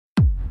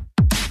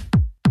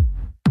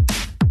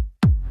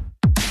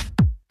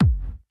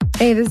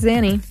Hey, this is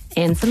Annie.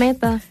 And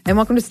Samantha. And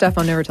welcome to Stuff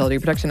I'll Never Told You,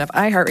 production of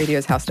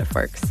iHeartRadio's How Stuff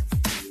Works.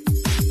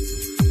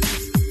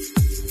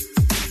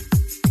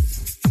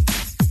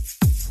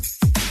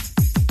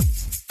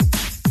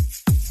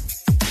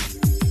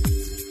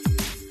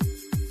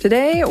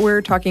 Today,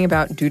 we're talking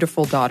about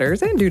dutiful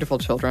daughters and dutiful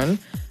children.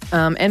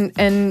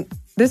 And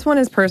this one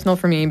is personal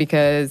for me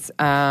because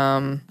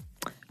I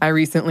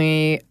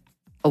recently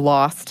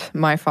lost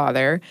my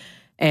father.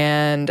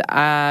 And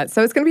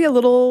so it's going to be a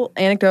little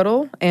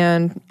anecdotal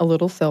and a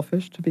little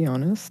selfish, to be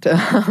honest.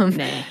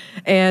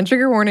 And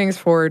trigger warnings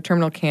for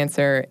terminal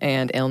cancer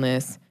and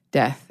illness,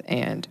 death,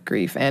 and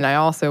grief. And I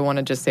also want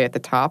to just say at the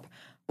top,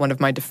 one of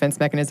my defense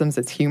mechanisms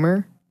is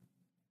humor.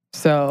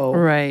 So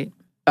right.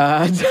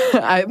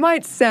 I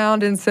might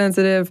sound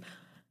insensitive.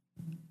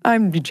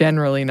 I'm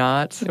generally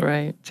not.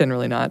 Right.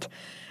 Generally not.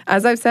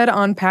 As I've said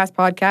on past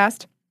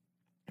podcasts,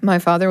 my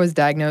father was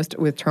diagnosed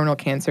with terminal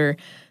cancer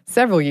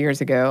several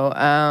years ago.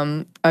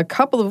 A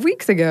couple of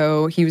weeks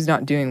ago, he was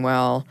not doing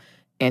well,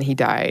 and he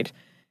died.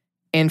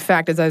 In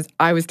fact, as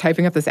I was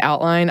typing up this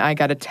outline, I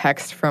got a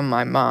text from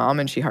my mom,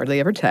 and she hardly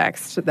ever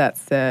texts, that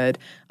said,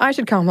 I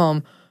should come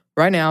home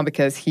right now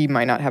because he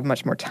might not have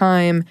much more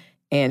time.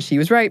 And she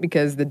was right,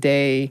 because the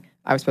day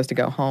I was supposed to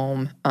go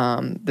home,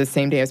 the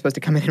same day I was supposed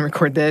to come in and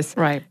record this,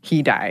 right,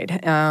 he died.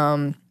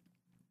 I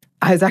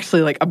was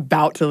actually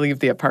about to leave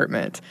the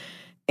apartment.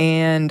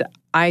 And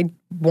I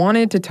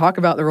wanted to talk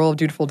about the role of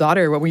dutiful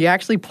daughter, but we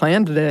actually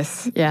planned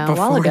this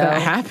before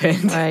that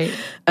happened. Right.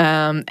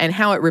 And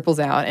how it ripples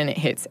out and it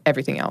hits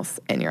everything else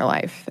in your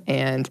life.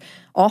 And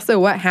also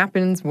what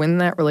happens when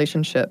that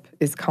relationship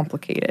is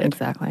complicated.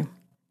 Exactly.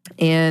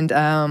 And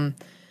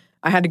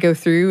I had to go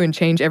through and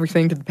change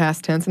everything to the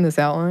past tense in this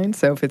outline.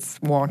 So if it's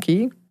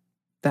wonky,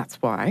 that's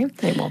why.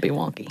 It won't be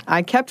wonky.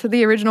 I kept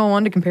the original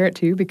one to compare it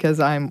to because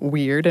I'm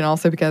weird, and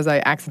also because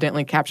I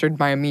accidentally captured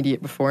my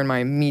immediate before and my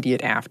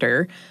immediate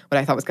after, what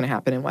I thought was going to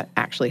happen and what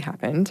actually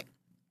happened.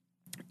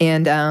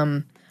 And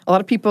a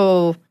lot of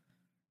people,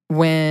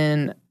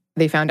 when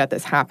they found out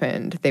this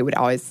happened, they would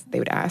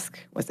ask,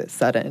 was it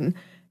sudden?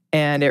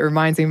 And it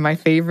reminds me of my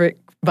favorite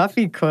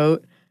Buffy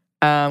quote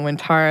when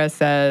Tara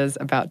says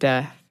about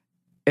death,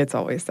 it's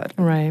always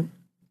sudden. Right.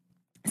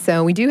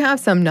 So we do have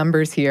some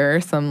numbers here,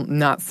 some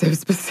not so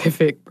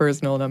specific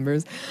personal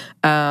numbers.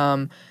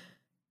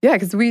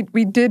 Because we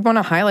did want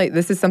to highlight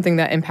this is something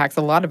that impacts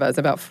a lot of us.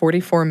 About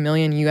 44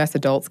 million U.S.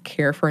 adults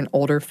care for an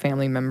older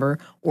family member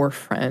or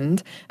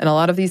friend. And a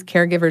lot of these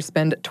caregivers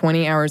spend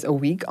 20 hours a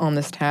week on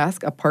this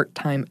task, a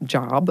part-time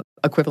job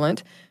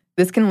equivalent.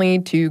 This can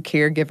lead to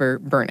caregiver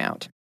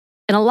burnout.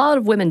 And a lot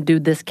of women do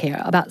this care,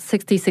 about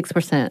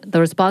 66%. The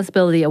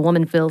responsibility a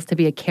woman feels to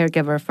be a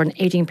caregiver for an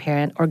aging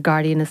parent or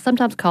guardian is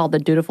sometimes called the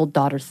dutiful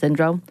daughter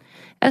syndrome.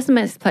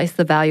 Estimates place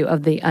the value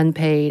of the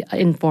unpaid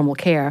informal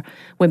care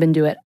women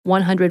do at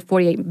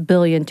 $148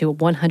 billion to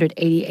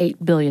 $188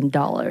 billion.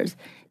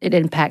 It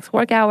impacts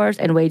work hours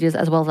and wages,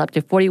 as well as up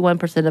to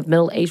 41% of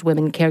middle-aged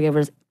women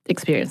caregivers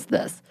experience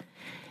this.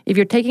 If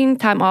you're taking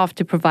time off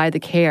to provide the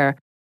care,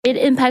 it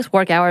impacts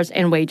work hours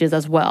and wages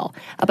as well.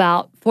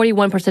 About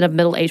 41% of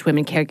middle-aged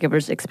women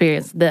caregivers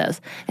experience this.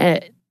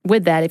 And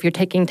with that, if you're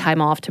taking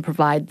time off to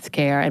provide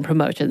care and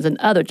promotions and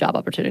other job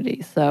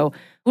opportunities. So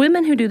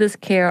women who do this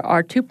care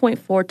are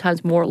 2.4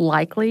 times more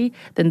likely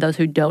than those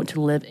who don't to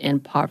live in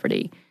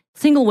poverty.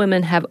 Single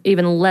women have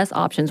even less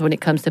options when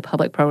it comes to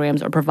public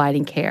programs or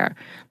providing care.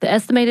 The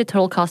estimated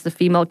total cost of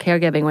female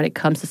caregiving when it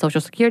comes to Social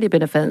Security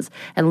benefits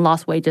and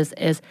lost wages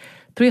is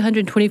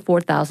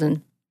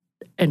 $324,044.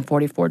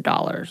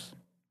 That's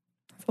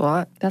a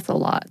lot. That's a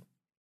lot.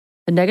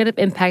 The negative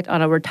impact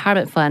on a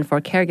retirement fund for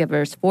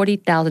caregivers,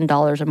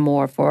 $40,000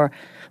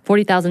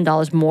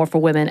 more for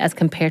women as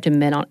compared to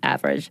men on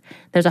average.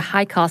 There's a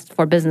high cost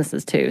for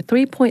businesses too.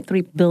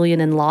 $3.3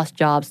 billion in lost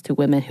jobs to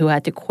women who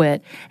had to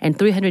quit, and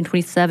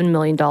 $327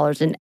 million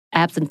in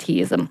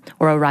absenteeism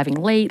or arriving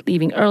late,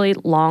 leaving early,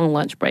 long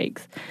lunch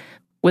breaks.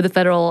 With the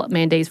federal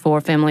mandates for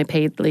family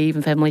paid leave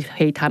and family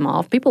paid time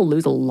off, people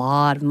lose a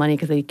lot of money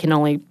because they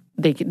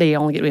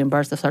only get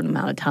reimbursed a certain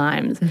amount of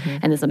times,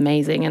 and it's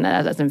amazing. And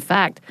as in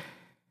fact,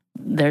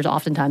 there's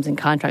oftentimes in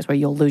contracts where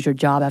you'll lose your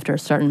job after a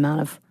certain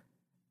amount of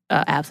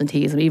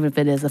absenteeism, even if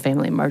it is a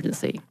family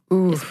emergency.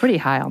 Oof. It's pretty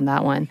high on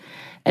that one.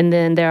 And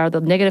then there are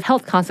the negative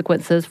health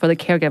consequences for the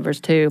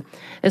caregivers too,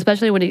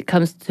 especially when it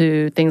comes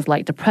to things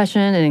like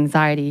depression and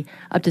anxiety,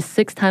 up to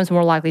 6 times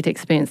more likely to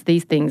experience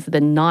these things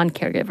than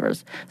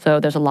non-caregivers.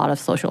 So there's a lot of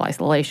social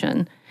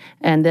isolation.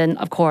 And then,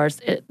 of course,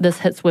 this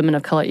hits women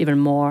of color even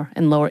more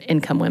and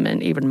lower-income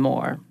women even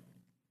more.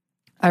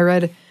 I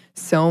read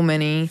so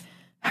many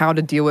how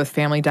to deal with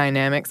family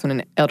dynamics when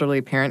an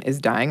elderly parent is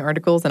dying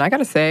articles, and I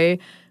gotta say,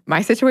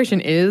 my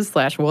situation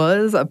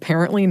was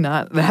apparently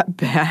not that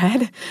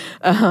bad.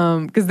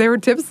 Because there were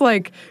tips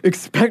like,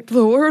 expect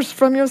the worst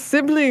from your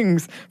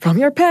siblings, from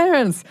your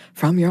parents,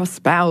 from your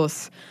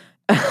spouse.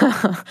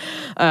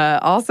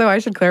 Also, I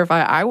should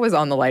clarify, I was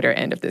on the lighter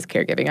end of this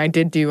caregiving. I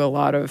did do a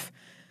lot of,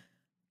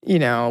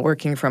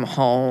 working from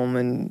home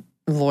and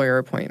lawyer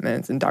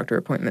appointments and doctor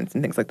appointments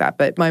and things like that.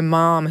 But my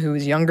mom, who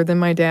was younger than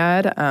my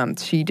dad,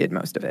 she did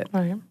most of it.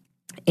 Right.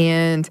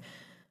 And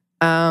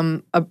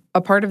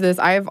a part of this,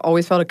 I've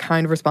always felt a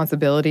kind of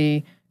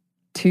responsibility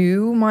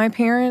to my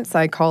parents.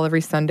 I call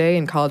every Sunday.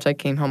 In college, I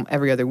came home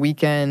every other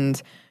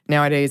weekend.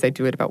 Nowadays, I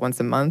do it about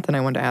once a month, and I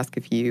wanted to ask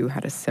if you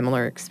had a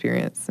similar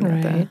experience.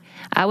 Right.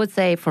 I would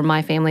say for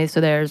my family, so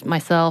there's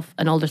myself,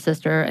 an older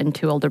sister, and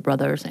 2 older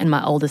brothers, and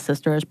my oldest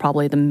sister is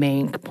probably the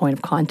main point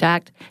of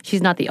contact.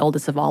 She's not the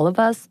oldest of all of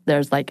us.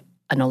 There's like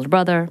an older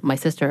brother, my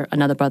sister,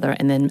 another brother,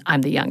 and then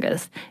I'm the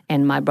youngest.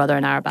 And my brother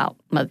and I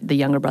are the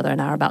younger brother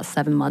and I are about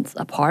 7 months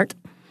apart,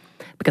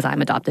 because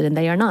I'm adopted and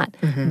they are not.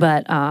 Mm-hmm.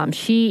 But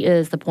she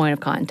is the point of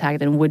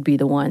contact and would be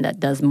the one that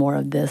does more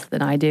of this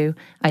than I do.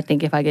 I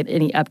think if I get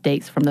any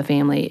updates from the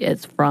family,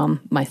 it's from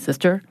my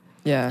sister.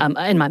 Yeah.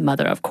 And my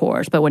mother, of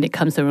course. But when it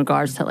comes to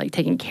regards to like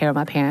taking care of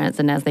my parents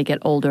and as they get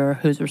older,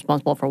 who's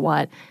responsible for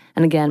what.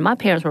 And again, my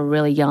parents were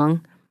really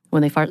young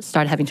when they first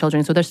started having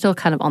children. So they're still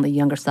kind of on the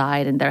younger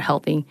side and they're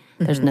healthy.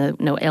 Mm-hmm. There's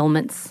no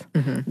ailments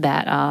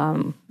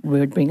that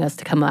would bring us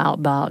to come out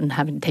about and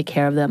having to take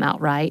care of them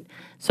outright.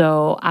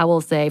 So I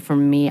will say for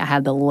me, I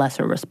have the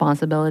lesser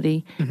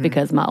responsibility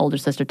because my older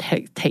sister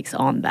takes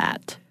on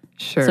that.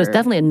 Sure. So it's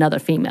definitely another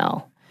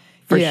female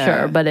for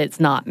sure, but it's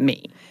not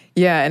me.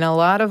 Yeah, and a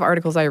lot of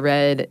articles I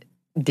read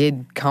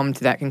did come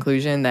to that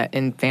conclusion that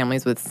in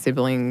families with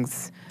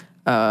siblings,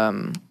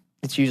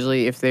 it's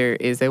usually, if there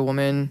is a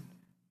woman,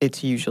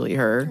 it's usually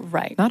her.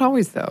 Right. Not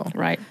always, though.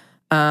 Right.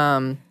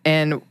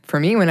 And for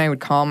me, when I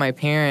would call my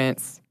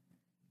parents,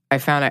 I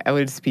found I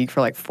would speak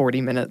for like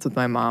 40 minutes with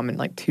my mom and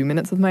like 2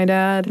 minutes with my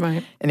dad.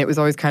 Right. And it was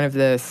always kind of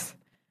this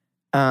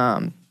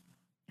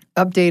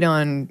update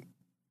on,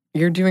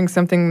 you're doing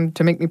something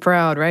to make me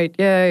proud, right?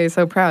 Yay,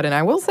 so proud. And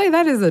I will say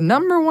that is the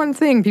number one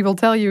thing people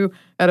tell you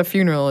at a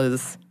funeral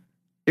is,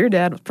 your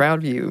dad was proud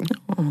of you.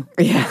 Oh.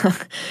 Yeah,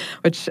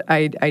 which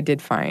I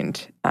did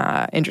find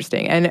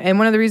interesting. And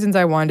one of the reasons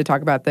I wanted to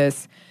talk about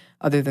this,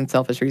 other than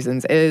selfish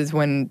reasons, is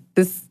when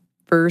this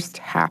first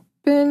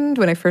happened,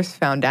 when I first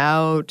found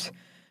out,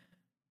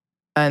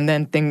 and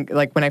then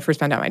like when I first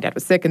found out my dad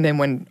was sick, and then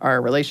when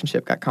our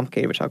relationship got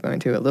complicated, which I'll go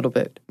into a little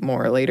bit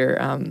more later,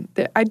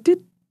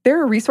 there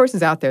are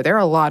resources out there. There are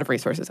a lot of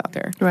resources out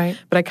there. Right.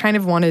 But I kind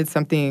of wanted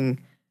something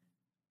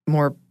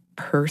more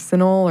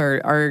personal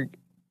or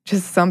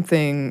just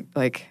something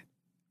like,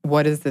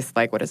 what is this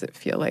like? What does it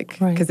feel like?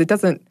 Because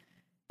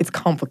it's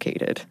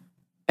complicated.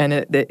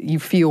 And you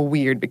feel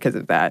weird because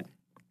of that.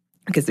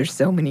 Because there's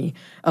so many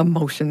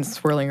emotions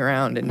swirling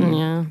around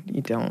and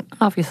you don't.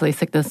 Obviously,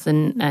 sickness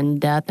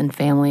and death and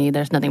family,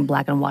 there's nothing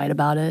black and white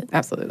about it.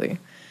 Absolutely.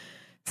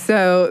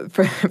 So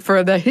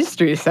for the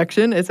history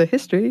section, it's a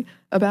history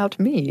about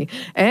me.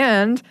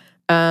 And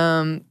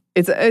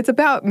it's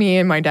about me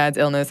and my dad's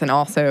illness, and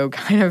also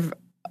kind of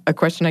a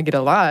question I get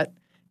a lot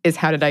is,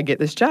 how did I get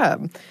this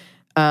job?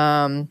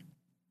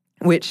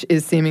 Which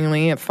is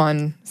seemingly a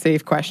fun,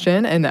 safe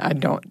question, and I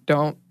don't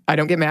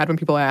get mad when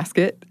people ask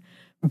it.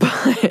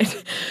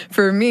 But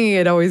for me,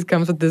 it always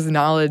comes with this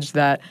knowledge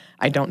that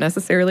I don't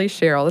necessarily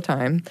share all the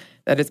time,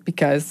 that it's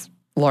because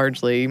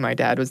largely my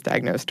dad was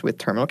diagnosed with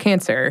terminal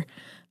cancer.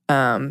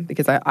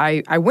 Because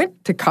I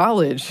went to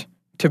college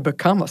to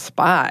become a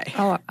spy.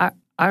 Oh,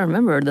 I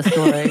remember the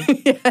story.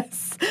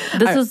 Yes.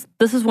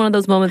 This is one of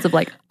those moments of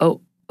like, oh,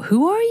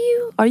 who are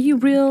you? Are you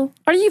real?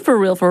 Are you for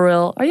real, for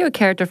real? Are you a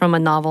character from a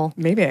novel?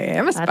 Maybe I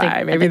am a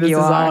spy. Maybe this is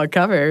all a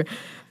cover.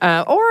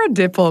 Or a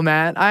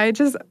diplomat. I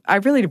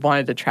really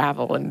wanted to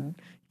travel, and,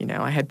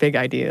 I had big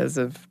ideas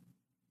of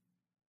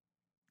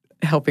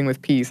helping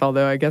with peace,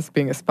 although I guess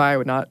being a spy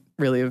would not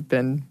really have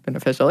been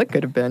beneficial. It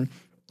could have been.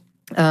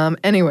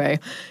 Anyway,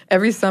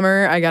 every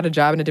summer I got a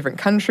job in a different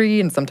country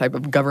in some type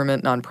of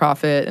government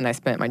nonprofit, and I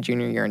spent my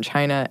junior year in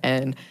China.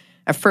 And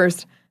at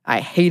first, I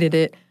hated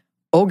it.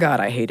 Oh God,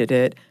 I hated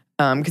it.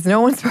 Because no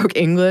one spoke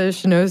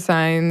English, no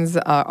signs.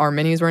 Our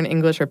menus were in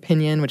English or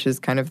pinyin, which is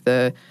kind of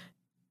the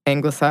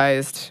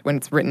anglicized when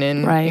it's written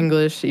in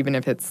English, even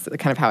if it's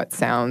kind of how it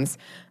sounds.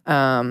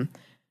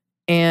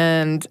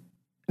 And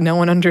no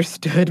one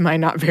understood my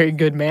not very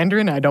good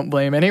Mandarin. I don't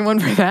blame anyone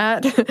for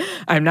that.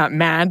 I'm not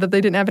mad that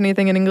they didn't have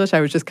anything in English.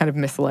 I was just kind of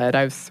misled.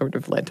 I was sort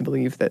of led to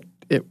believe that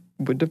it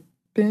would have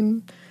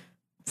been.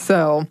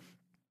 So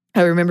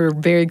I remember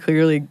very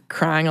clearly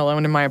crying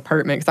alone in my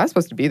apartment, because I was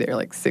supposed to be there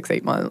like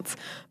 6-8 months,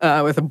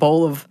 with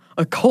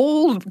a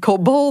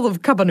cold bowl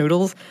of cup of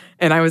noodles,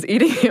 and I was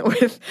eating it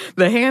with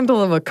the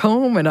handle of a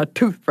comb and a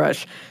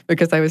toothbrush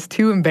because I was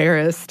too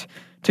embarrassed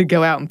to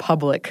go out in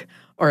public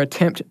or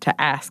attempt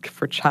to ask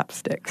for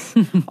chopsticks.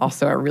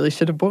 Also, I really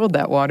should have boiled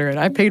that water, and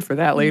I paid for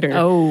that later.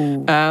 Oh.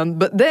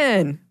 But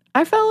then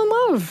I fell in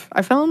love.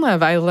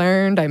 I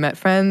learned, I met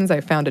friends, I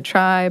found a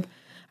tribe,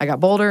 I got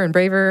bolder and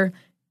braver,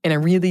 and I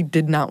really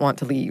did not want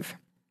to leave.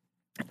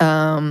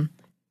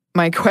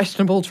 My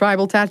questionable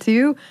tribal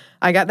tattoo,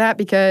 I got that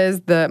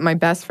because one of my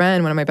best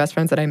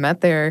friends that I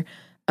met there,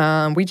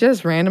 we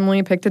just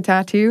randomly picked a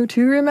tattoo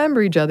to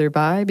remember each other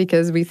by,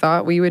 because we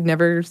thought we would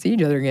never see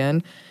each other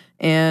again.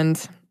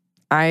 And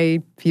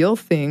I feel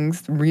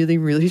things really,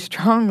 really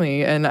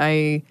strongly, and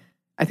I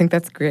think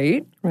that's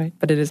great, Right.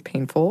 but it is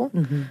painful.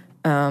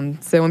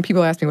 So when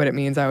people ask me what it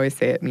means, I always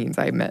say it means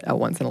I met a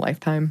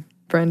once-in-a-lifetime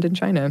friend in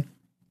China.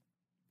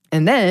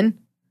 And then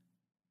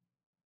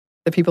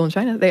the people in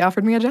China, they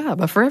offered me a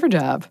job, a forever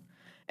job.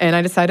 And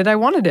I decided I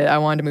wanted it. I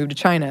wanted to move to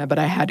China, but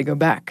I had to go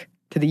back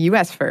to the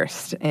U.S.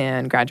 first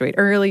and graduate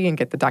early and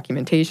get the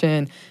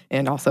documentation.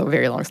 And also, a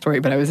very long story,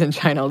 but I was in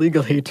China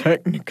legally,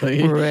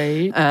 technically.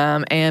 Right.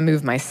 And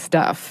move my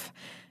stuff.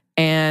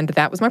 And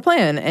that was my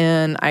plan.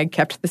 And I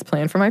kept this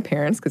plan for my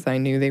parents because I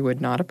knew they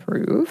would not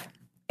approve.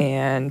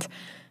 And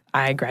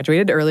I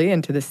graduated early,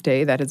 and to this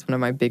day, that is one of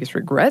my biggest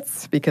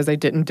regrets because I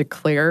didn't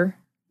declare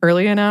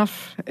early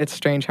enough. It's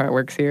strange how it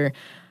works here.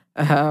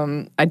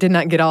 I did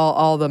not get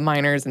all the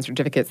minors and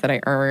certificates that I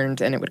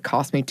earned, and it would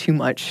cost me too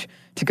much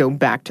to go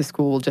back to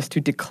school just to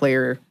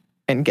declare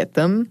and get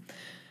them.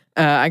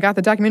 I got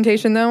the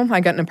documentation, though. I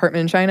got an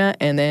apartment in China,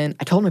 and then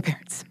I told my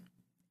parents.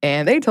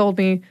 And they told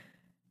me,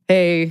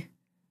 hey,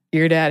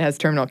 your dad has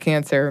terminal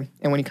cancer,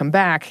 and when you come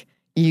back,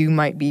 you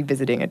might be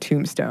visiting a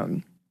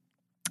tombstone.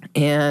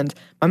 And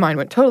my mind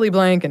went totally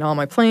blank, and all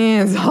my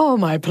plans,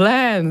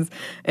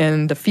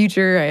 and the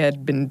future I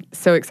had been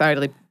so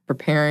excitedly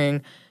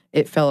preparing,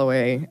 it fell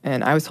away.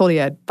 And I was told he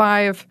had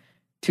 5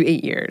 to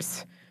 8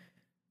 years.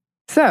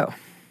 So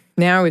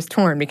now I was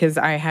torn because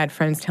I had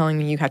friends telling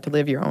me you have to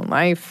live your own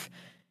life.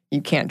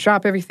 You can't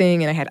drop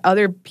everything. And I had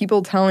other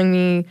people telling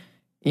me,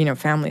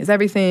 family is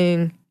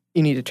everything.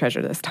 You need to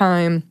treasure this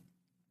time.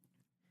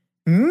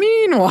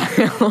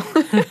 Meanwhile,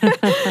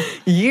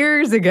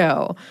 years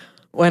ago,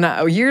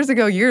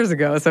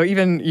 so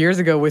even years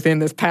ago within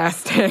this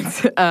past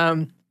tense,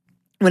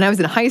 when I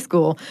was in high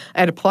school, I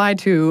had applied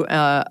to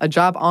a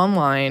job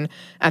online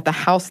at the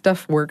How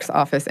Stuff Works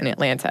office in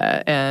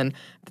Atlanta. And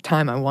at the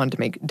time, I wanted to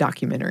make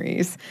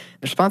documentaries.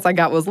 The response I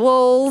got was,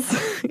 "Lols,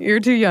 you're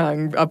too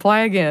young.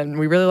 Apply again.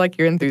 We really like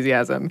your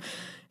enthusiasm."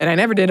 And I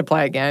never did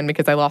apply again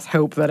because I lost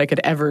hope that I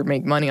could ever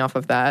make money off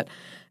of that.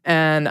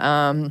 And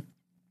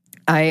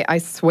I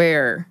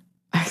swear,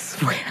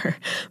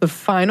 the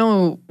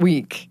final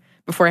week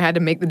before I had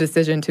to make the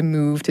decision to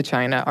move to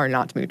China or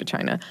not to move to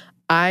China,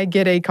 I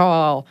get a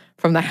call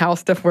from the How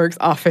Stuff Works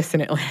office in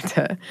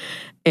Atlanta.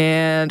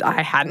 And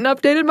I hadn't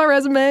updated my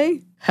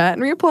resume,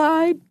 hadn't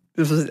reapplied.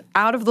 This was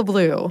out of the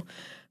blue.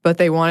 But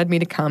they wanted me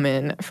to come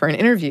in for an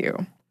interview.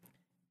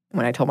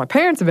 When I told my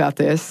parents about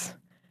this,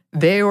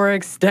 they were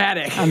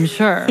ecstatic. I'm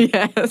sure.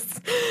 Yes.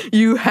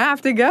 You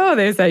have to go.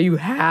 They said, you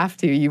have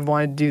to. You've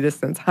wanted to do this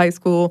since high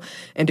school.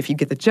 And if you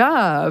get the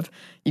job,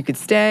 you could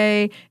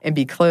stay and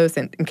be close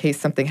in case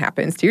something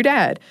happens to your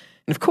dad.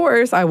 And of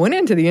course, I went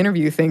into the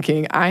interview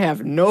thinking, I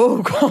have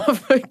no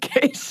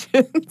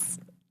qualifications.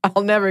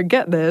 I'll never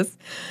get this.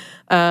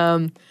 But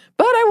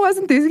I was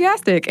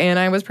enthusiastic and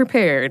I was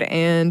prepared.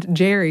 And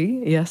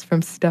Jerry, yes,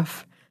 from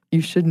Stuff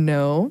You Should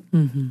Know,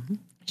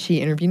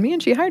 she interviewed me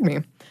and she hired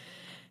me.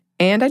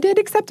 And I did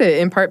accept it,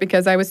 in part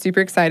because I was super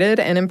excited,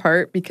 and in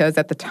part because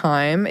at the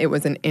time it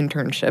was an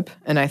internship.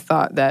 And I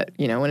thought that,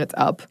 when it's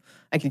up,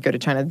 I could go to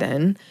China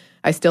then.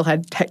 I still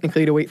had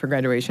technically to wait for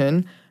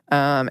graduation.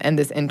 And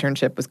this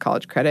internship was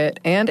college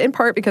credit. And in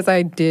part because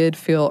I did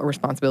feel a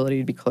responsibility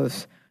to be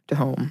close to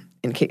home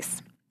in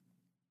case.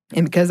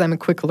 And because I'm a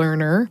quick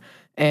learner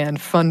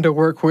and fun to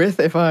work with,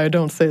 if I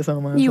don't say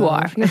so myself. You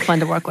are. You're fun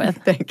to work with.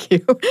 Thank you.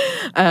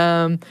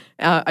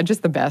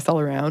 Just the best all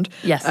around.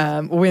 Yes.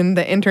 When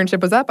the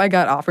internship was up, I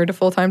got offered a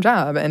full-time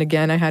job. And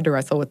again, I had to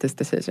wrestle with this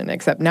decision.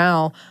 Except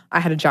now I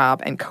had a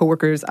job and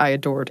coworkers I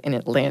adored in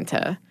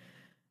Atlanta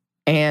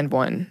and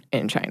one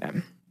in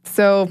China.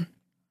 So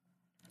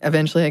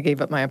eventually I gave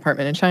up my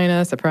apartment in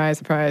China. Surprise,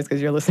 surprise,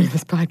 because you're listening to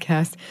this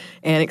podcast.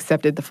 And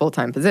accepted the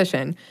full-time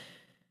position.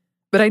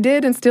 But I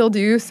did and still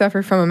do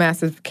suffer from a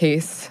massive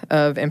case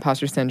of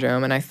imposter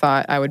syndrome, and I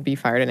thought I would be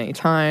fired at any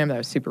time, that I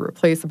was super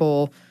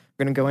replaceable.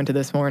 We're going to go into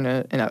this more in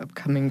an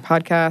upcoming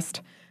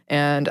podcast.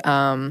 And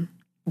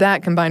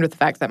that, combined with the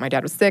fact that my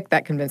dad was sick,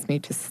 that convinced me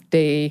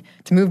to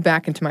move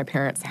back into my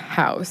parents'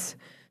 house.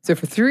 So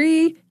for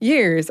 3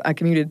 years, I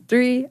commuted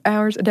 3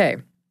 hours a day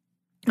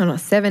on a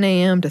 7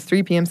 a.m. to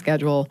 3 p.m.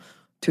 schedule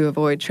to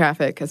avoid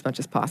traffic as much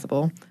as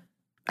possible.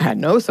 I had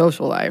no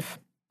social life.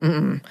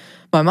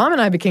 My mom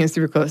and I became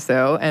super close,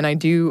 though, and I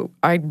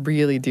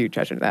really do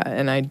treasure that,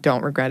 and I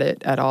don't regret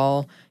it at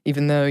all,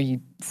 even though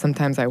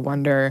sometimes I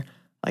wonder,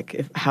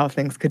 how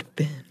things could have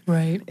been.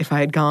 Right. If I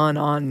had gone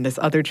on this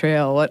other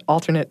trail, what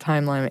alternate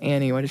timeline,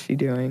 Annie, what is she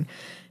doing?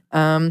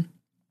 And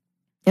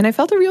I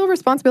felt a real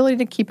responsibility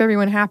to keep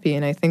everyone happy,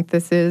 and I think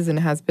this is and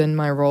has been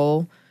my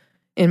role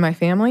in my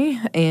family,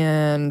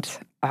 and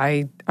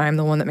I'm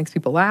the one that makes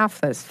people laugh,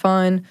 that is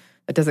fun,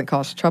 that doesn't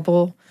cause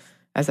trouble.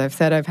 As I've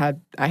said,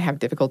 I have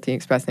difficulty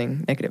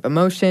expressing negative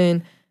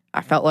emotion.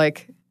 I felt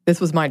like this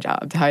was my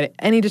job, to hide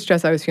any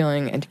distress I was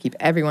feeling and to keep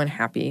everyone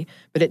happy.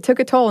 But it took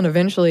a toll, and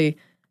eventually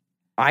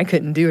I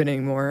couldn't do it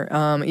anymore.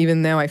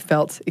 Even though I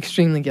felt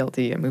extremely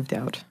guilty, I moved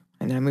out,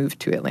 and I moved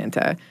to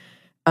Atlanta.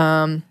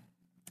 And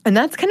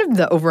that's kind of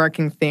the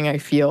overarching thing I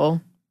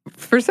feel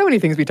for so many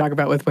things we talk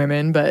about with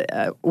women,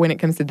 but when it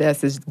comes to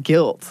this is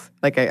guilt.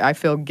 Like I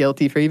feel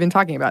guilty for even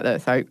talking about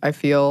this. I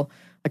feel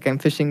like I'm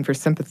fishing for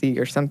sympathy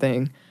or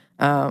something,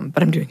 but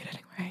I'm doing it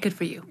anyway. Good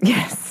for you.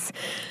 Yes.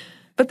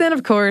 But then,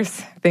 of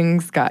course,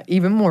 things got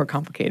even more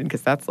complicated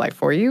because that's life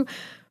for you.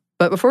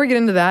 But before we get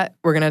into that,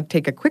 we're going to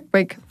take a quick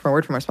break for a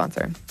word from our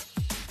sponsor.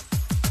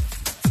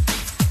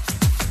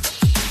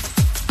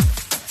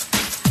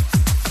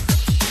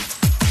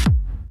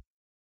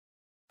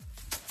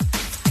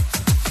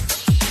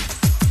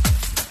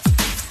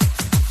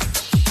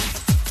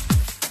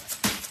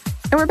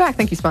 And we're back.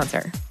 Thank you,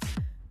 sponsor.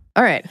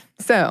 All right.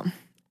 So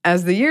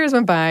as the years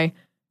went by,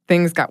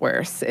 things got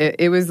worse.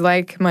 It was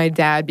like my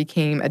dad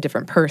became a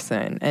different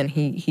person, and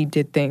he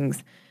did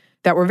things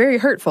that were very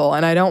hurtful.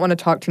 And I don't want to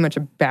talk too much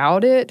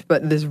about it,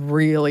 but this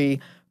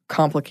really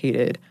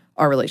complicated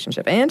our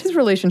relationship and his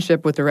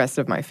relationship with the rest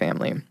of my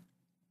family.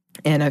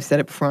 And I've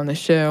said it before on the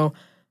show,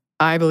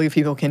 I believe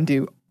people can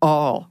do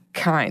all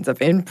kinds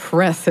of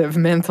impressive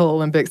mental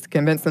Olympics to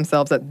convince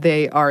themselves that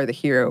they are the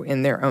hero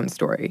in their own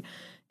story.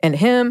 And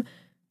him,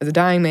 as a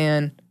dying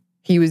man,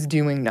 he was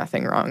doing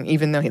nothing wrong.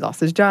 Even though he lost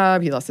his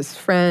job, he lost his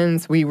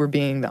friends, we were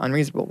being the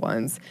unreasonable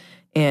ones.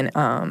 And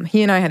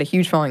he and I had a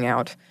huge falling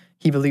out.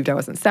 He believed I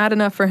wasn't sad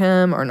enough for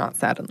him or not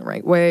sad in the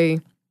right way.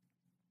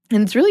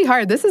 And it's really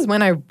hard. This is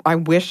when I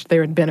wish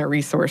there had been a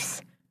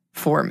resource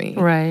for me.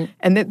 Right.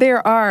 And that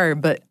there are,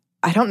 but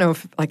I don't know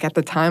if, like, at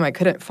the time I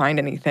couldn't find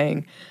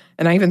anything.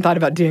 And I even thought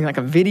about doing, like,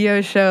 a video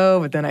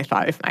show, but then I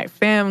thought if my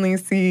family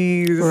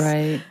sees.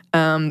 Right.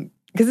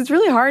 Because it's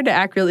really hard to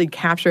accurately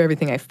capture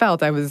everything I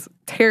felt. I was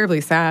terribly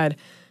sad,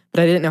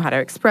 but I didn't know how to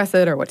express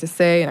it or what to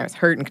say, and I was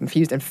hurt and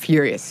confused and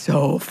furious,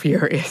 so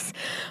furious.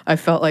 I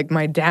felt like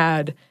my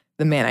dad,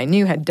 the man I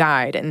knew, had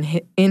died,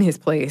 and in his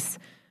place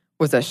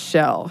was a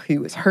shell who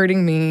was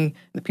hurting me,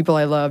 the people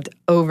I loved,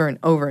 over and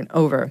over and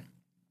over.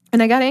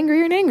 And I got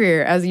angrier and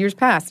angrier as years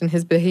passed, and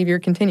his behavior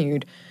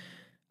continued.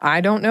 I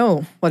don't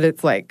know what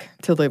it's like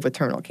to live with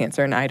terminal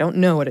cancer, and I don't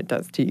know what it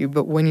does to you,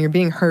 but when you're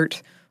being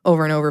hurt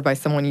over and over by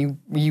someone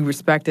you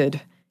respected,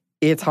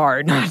 it's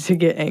hard not to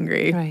get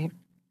angry. Right.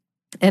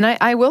 And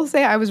I will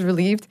say I was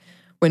relieved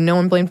when no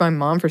one blamed my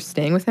mom for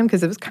staying with him,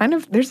 because it was kind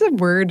of, there's a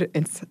word,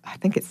 I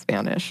think it's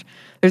Spanish.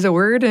 There's a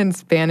word in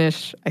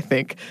Spanish, I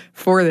think,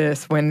 for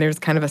this when there's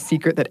kind of a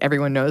secret that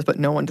everyone knows but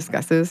no one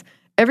discusses.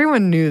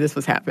 Everyone knew this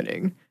was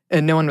happening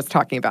and no one was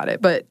talking about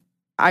it. But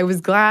I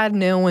was glad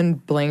no one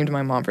blamed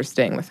my mom for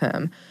staying with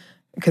him,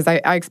 because I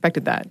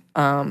expected that.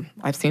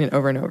 I've seen it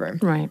over and over.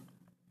 Right.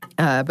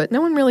 But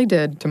no one really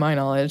did, to my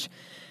knowledge.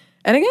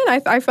 And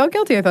again, I felt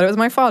guilty. I thought it was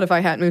my fault. If I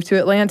hadn't moved to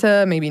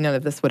Atlanta, maybe none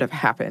of this would have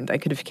happened. I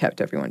could have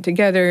kept everyone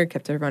together,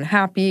 kept everyone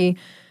happy.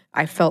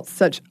 I felt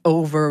such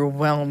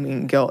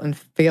overwhelming guilt and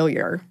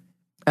failure.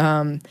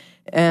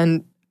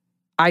 And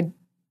I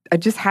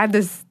just had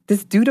this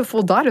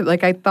dutiful daughter.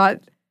 Like, I thought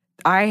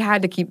I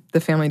had to keep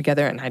the family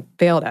together, and I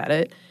failed at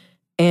it.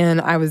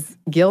 And I was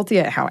guilty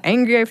at how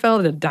angry I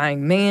felt at a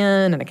dying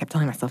man. And I kept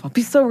telling myself, I'll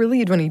be so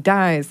relieved when he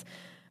dies.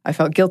 I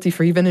felt guilty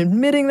for even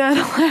admitting that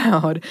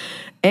aloud.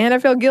 And I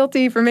felt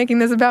guilty for making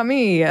this about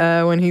me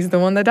when he's the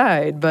one that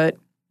died. But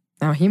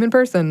I'm a human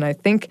person. I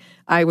think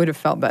I would have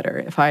felt better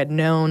if I had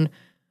known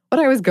what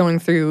I was going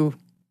through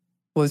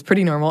was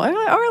pretty normal,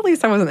 or at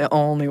least I wasn't the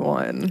only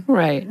one.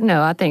 Right.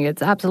 No, I think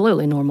it's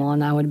absolutely normal,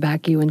 and I would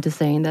back you into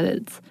saying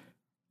that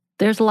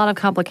there's a lot of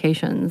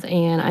complications.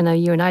 And I know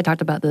you and I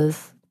talked about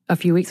this a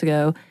few weeks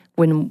ago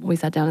when we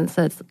sat down and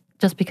said,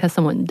 just because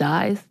someone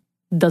dies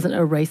doesn't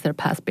erase their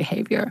past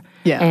behavior.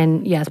 Yeah.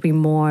 And yes, we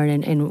mourn,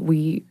 and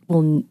we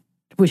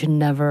should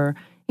never,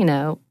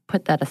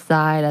 put that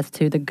aside as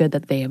to the good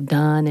that they have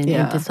done and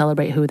to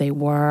celebrate who they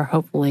were,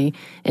 hopefully,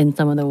 in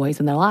some of the ways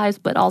in their lives.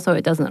 But also,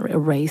 it doesn't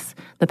erase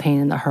the pain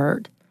and the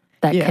hurt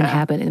that can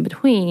happen in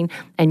between.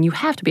 And you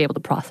have to be able to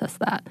process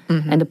that.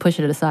 Mm-hmm. And to push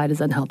it aside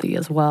is unhealthy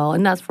as well.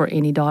 And that's for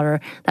any daughter.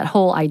 That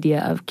whole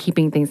idea of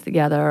keeping things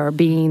together, or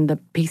being the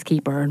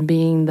peacekeeper and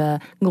being the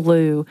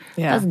glue,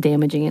 that's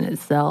damaging in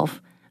itself.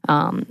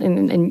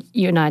 And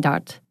you and I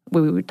talked,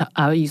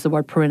 I used the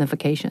word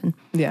parentification.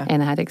 Yeah.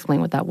 And I had to explain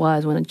what that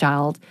was when a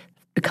child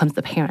becomes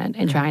the parent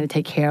and trying to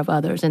take care of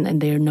others,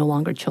 and they're no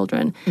longer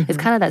children. Mm-hmm. It's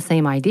kind of that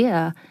same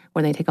idea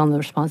when they take on the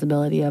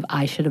responsibility of,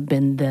 I should have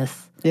been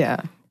this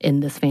in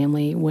this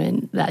family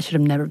when that should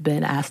have never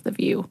been asked of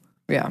you.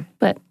 Yeah.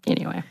 But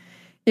anyway.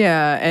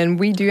 Yeah, and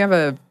we do have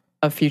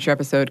a future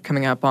episode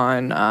coming up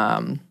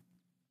on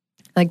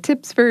like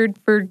tips for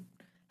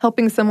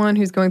helping someone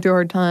who's going through a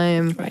hard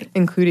time,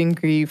 including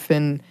grief.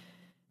 And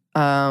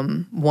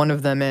one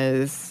of them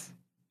is,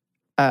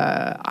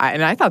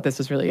 and I thought this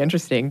was really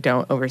interesting,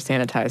 don't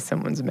over-sanitize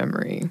someone's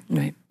memory.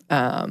 Right.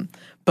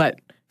 But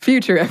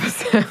future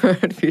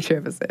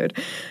episode.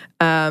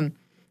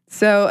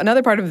 So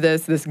another part of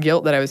this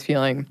guilt that I was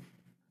feeling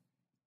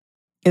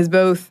is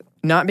both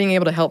not being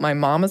able to help my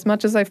mom as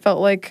much as I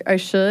felt like I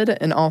should,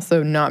 and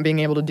also not being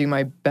able to do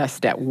my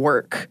best at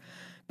work,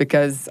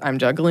 because I'm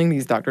juggling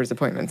these doctor's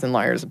appointments and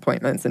lawyer's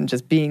appointments and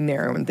just being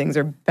there when things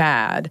are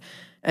bad,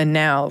 and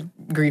now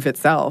grief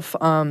itself.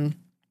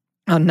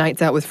 on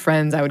nights out with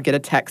friends, I would get a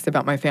text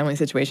about my family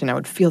situation. I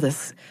would feel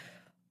this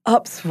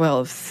upswell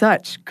of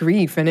such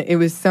grief, and it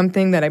was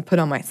something that I put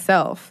on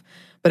myself.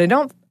 But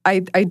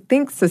I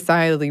think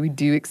societally we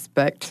do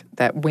expect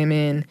that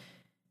women,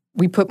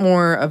 we put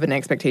more of an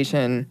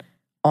expectation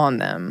on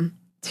them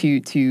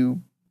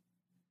to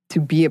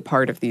be a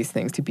part of these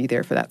things, to be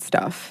there for that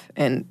stuff.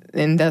 And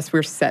thus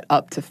we're set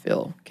up to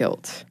feel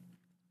guilt.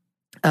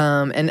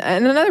 And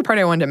another part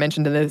I wanted to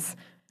mention to this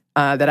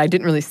that I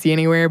didn't really see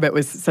anywhere but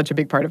was such a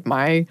big part of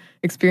my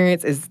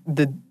experience is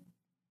the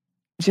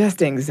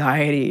just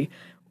anxiety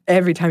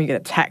every time you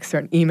get a text or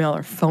an email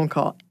or phone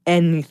call,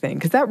 anything.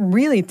 Because that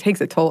really takes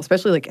a toll,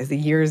 especially like as the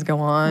years go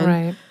on.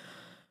 Right.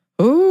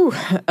 Ooh,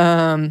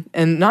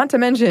 and not to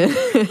mention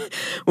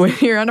when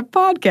you're on a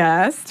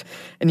podcast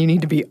and you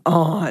need to be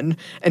on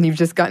and you've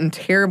just gotten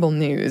terrible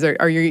news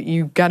or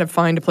you've got to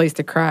find a place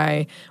to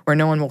cry where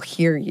no one will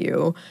hear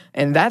you.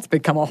 And that's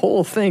become a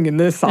whole thing in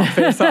this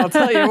office. I'll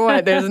tell you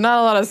what, there's not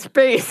a lot of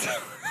space.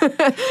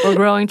 We're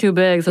growing too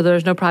big, so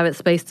there's no private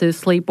space to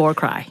sleep or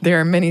cry. There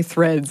are many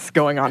threads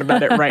going on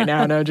about it right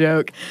now, no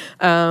joke.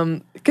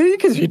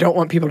 Because you don't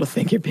want people to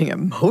think you're being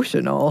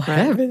emotional, right.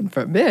 Heaven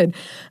forbid.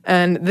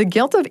 And the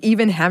guilt of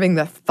even having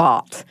the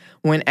thought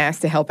when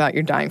asked to help out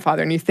your dying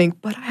father, and you think,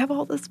 but I have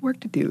all this work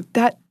to do.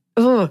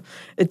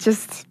 It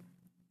just,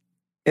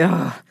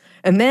 ugh.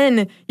 And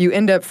then you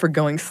end up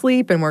forgoing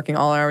sleep and working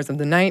all hours of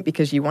the night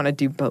because you want to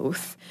do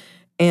both.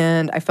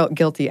 And I felt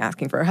guilty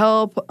asking for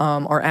help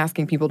or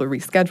asking people to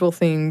reschedule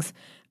things.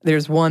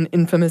 There's one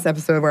infamous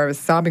episode where I was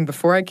sobbing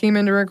before I came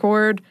in to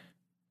record.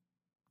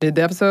 Did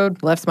the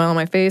episode, left smile on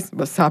my face,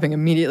 was sobbing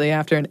immediately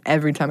after. And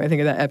every time I think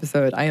of that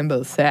episode, I am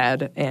both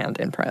sad and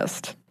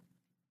impressed.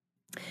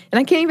 And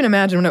I can't even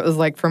imagine what it was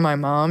like for my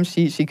mom.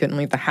 She couldn't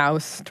leave the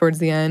house towards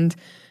the end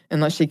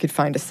unless she could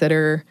find a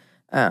sitter.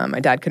 My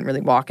dad couldn't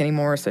really walk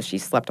anymore, so she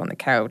slept on the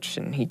couch,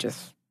 and he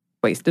just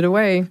wasted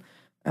away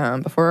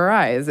before our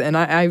eyes. And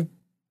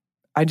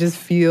I just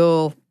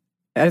feel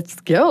it's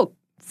guilt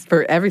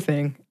for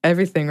everything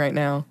right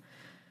now.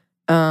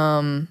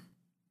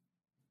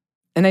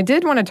 And I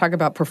did want to talk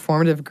about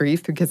performative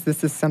grief because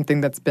this is something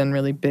that's been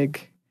really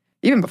big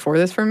even before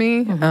this for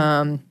me.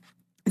 Mm-hmm.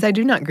 Is I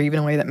do not grieve in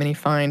a way that many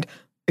find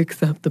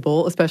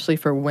acceptable, especially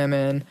for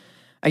women.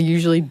 I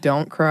usually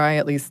don't cry,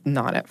 at least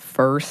not at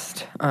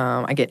first.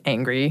 I get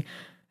angry.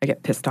 I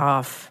get pissed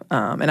off.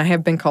 And I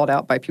have been called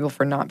out by people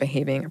for not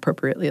behaving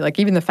appropriately. Like,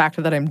 even the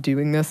fact that I'm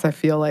doing this, I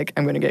feel like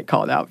I'm going to get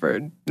called out for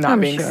not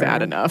being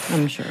sad enough.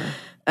 I'm sure.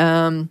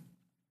 And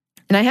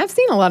I have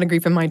seen a lot of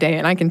grief in my day,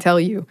 and I can tell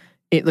you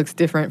it looks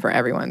different for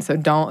everyone. So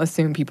don't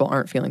assume people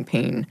aren't feeling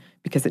pain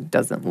because it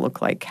doesn't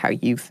look like how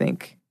you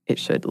think it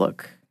should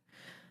look.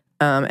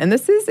 And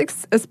this is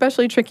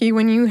especially tricky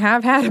when you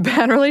have had a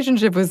bad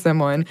relationship with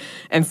someone,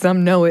 and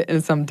some know it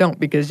and some don't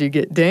because you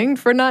get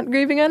dinged for not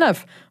grieving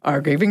enough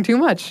or grieving too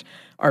much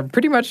or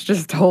pretty much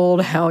just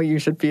told how you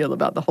should feel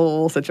about the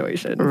whole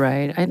situation.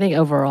 Right. I think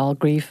overall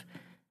grief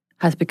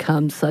has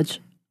become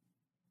such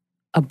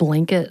a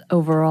blanket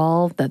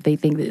overall that they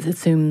think that it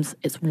assumes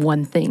it's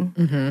one thing.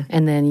 Mm-hmm.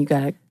 And then you got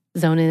to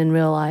zone in and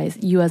realize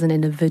you as an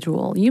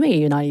individual, you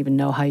may not even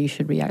know how you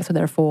should react. So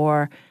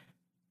therefore,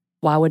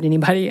 why would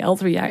anybody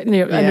else react?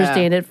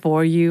 Understand it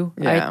for you,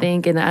 I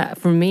think. And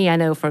for me, I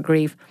know for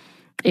grief,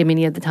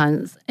 many of the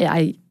times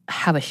I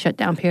have a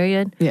shutdown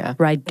period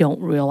where I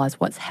don't realize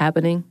what's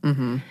happening.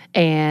 Mm-hmm.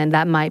 And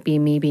that might be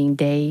me being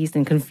dazed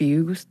and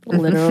confused,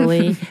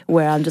 literally,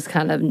 where I'm just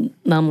kind of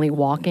numbly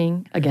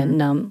walking.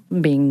 Again,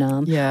 being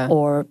numb.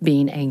 Or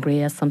being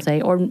angry, as some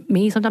say. Or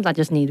me, sometimes I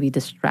just need to be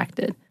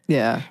distracted.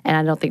 Yeah. And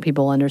I don't think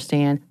people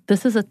understand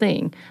this is a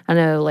thing. I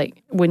know,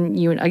 like, when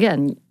you,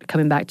 again,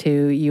 coming back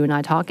to you and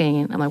I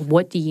talking, I'm like,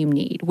 what do you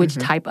need? Which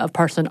type of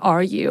person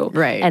are you?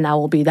 Right. And I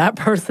will be that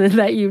person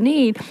that you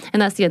need.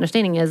 And that's the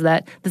understanding, is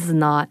that this is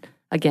not,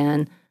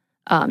 again,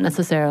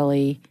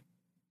 necessarily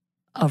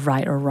a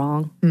right or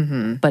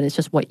wrong, but it's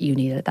just what you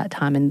need at that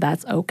time, and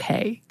that's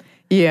okay.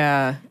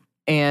 Yeah.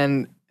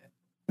 And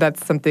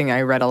that's something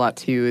I read a lot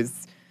too,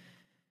 is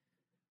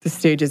the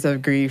stages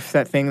of grief.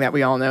 That thing that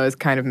we all know is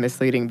kind of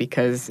misleading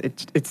because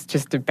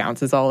it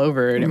bounces all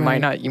over, and you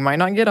might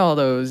not get all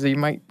those. You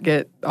might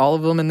get all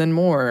of them and then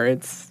more.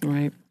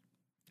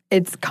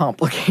 It's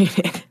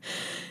complicated.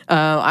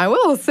 I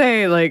will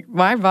say, like,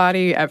 my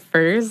body at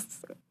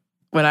first,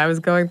 when I was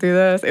going through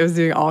this, it was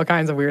doing all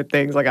kinds of weird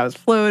things. Like, I was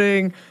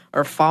floating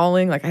or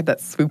falling. Like, I had that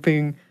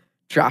swooping,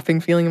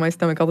 dropping feeling in my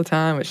stomach all the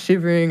time. I was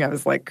shivering. I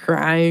was, like,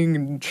 crying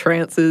in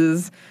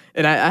trances.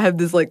 And I had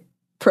this, like,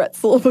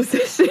 pretzel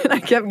position I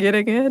kept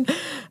getting in.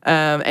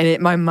 And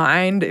my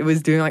mind, it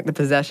was doing, like, the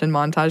possession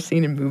montage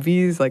scene in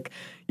movies. Like,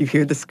 you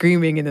hear the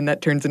screaming, and then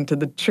that turns into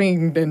the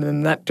train, and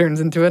then that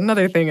turns into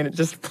another thing, and it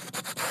just...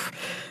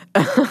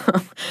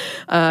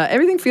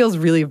 everything feels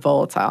really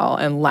volatile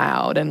and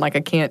loud, and like I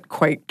can't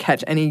quite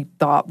catch any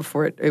thought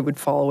before it would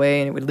fall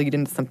away and it would lead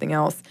into something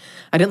else.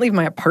 I didn't leave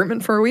my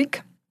apartment for a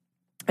week,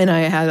 and I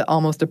had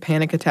almost a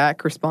panic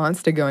attack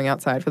response to going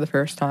outside for the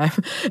first time.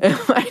 And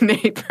my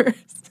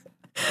neighbors,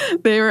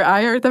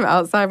 I heard them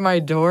outside my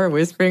door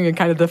whispering in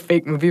kind of the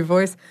fake movie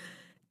voice.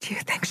 Do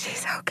you think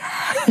she's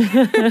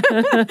okay?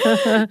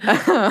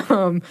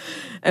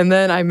 And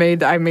then I made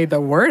the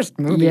worst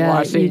movie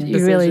watching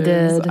decisions. You really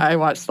did. I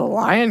watched The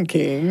Lion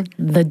King.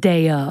 The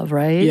day of,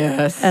 right?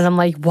 Yes. And I'm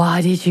like,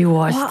 why did you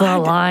watch The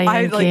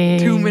Lion King?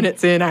 2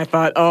 minutes in, I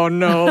thought, oh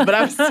no, but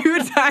I was too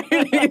tired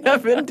to get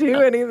up and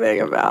do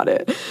anything about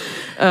it.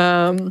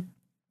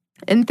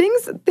 And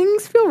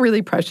things feel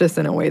really precious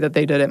in a way that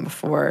they didn't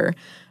before.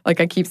 Like,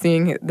 I keep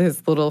seeing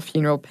this little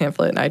funeral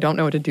pamphlet, and I don't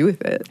know what to do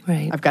with it.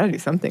 Right. I've got to do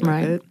something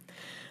with it.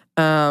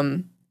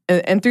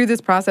 And through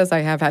this process, I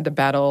have had to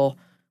battle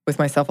with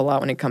myself a lot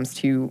when it comes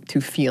to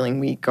feeling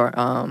weak or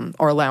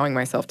allowing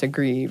myself to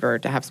grieve or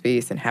to have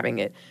space and having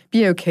it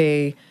be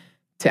okay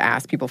to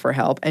ask people for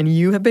help. And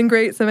you have been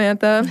great,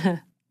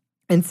 Samantha.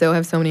 And so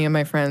have so many of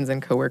my friends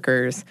and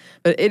coworkers.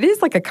 But it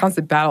is like a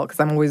constant battle because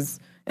I'm always...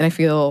 And I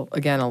feel,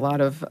 again, a lot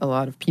of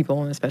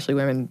people, and especially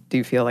women,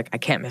 do feel like I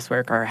can't miss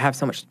work or I have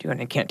so much to do and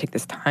I can't take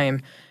this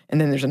time.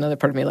 And then there's another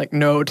part of me like,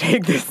 no,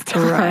 take this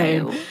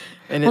time. Right.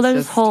 And well, there's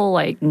this whole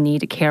need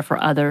to care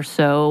for others.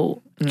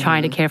 So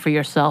trying to care for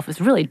yourself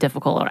is really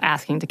difficult, or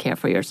asking to care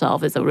for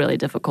yourself is a really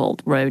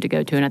difficult road to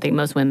go to. And I think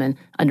most women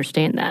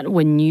understand that.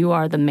 When you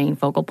are the main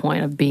focal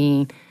point of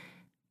being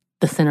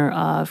the center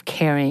of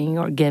caring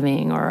or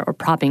giving or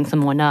propping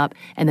someone up,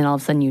 and then all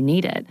of a sudden you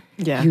need it.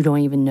 Yeah. You don't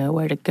even know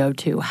where to go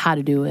to, how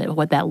to do it,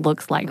 what that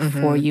looks like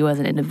for you as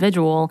an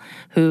individual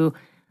who,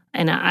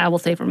 and I will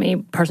say for me,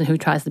 person who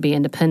tries to be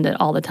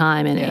independent all the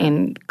time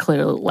and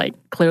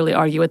clearly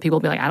argue with people,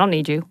 be like, I don't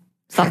need you.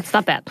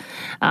 Stop that.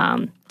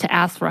 To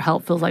ask for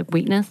help feels like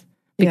weakness.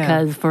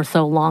 Because for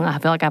so long, I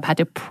feel like I've had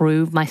to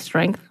prove my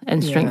strength,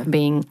 and strength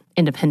being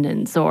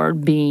independence or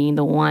being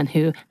the one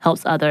who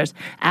helps others.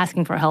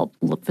 Asking for help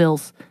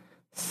feels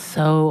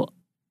so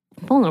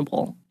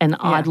vulnerable and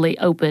oddly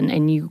open,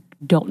 and you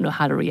don't know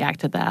how to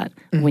react to that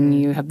when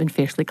you have been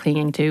fiercely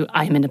clinging to,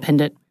 I am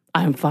independent,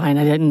 I am fine,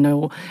 I didn't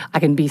know I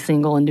can be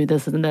single and do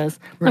this and this.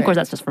 And of course,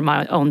 that's just from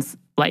my own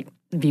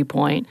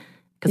viewpoint.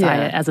 Because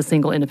I, as a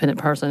single independent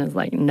person, is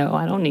like, no,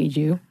 I don't need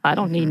you. I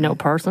don't need no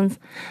persons.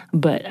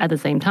 But at the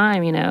same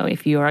time,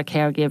 if you are a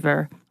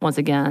caregiver, once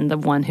again, the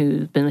one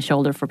who's been a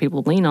shoulder for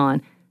people to lean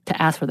on,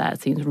 to ask for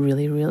that seems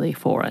really, really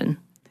foreign.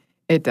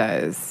 It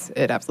does.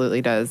 It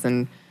absolutely does.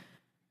 And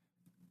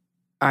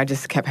I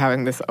just kept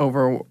having this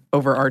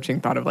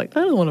overarching thought of I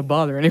don't want to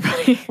bother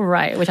anybody.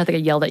 Right, which I think I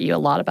yelled at you a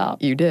lot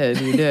about. You did.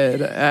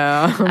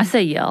 I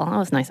say yell. I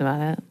was nice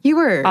about it. You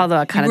were. Although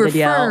I kind of did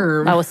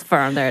firm. yell. I was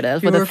firm. There it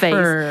is. With a face.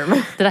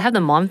 Firm. Did I have the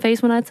mom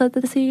face when I said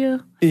that to see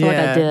you? I feel like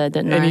I did,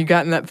 didn't I? And you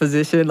got in that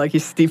position, you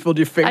steepled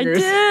your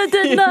fingers. I did,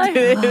 didn't I?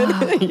 You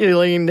did. You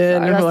leaned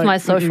in. Sorry, that's my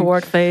social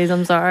work phase.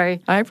 I'm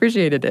sorry. I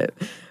appreciated it.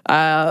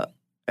 And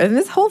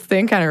this whole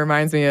thing kind of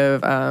reminds me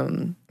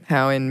of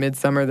how in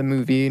Midsummer, the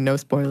movie, no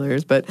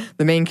spoilers, but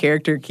the main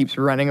character keeps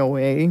running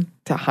away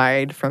to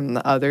hide from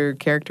the other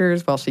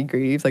characters while she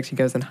grieves. She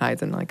goes and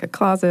hides in a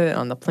closet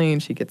on the plane.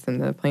 She gets in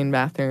the plane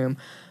bathroom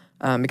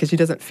because she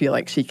doesn't feel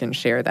like she can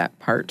share that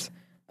part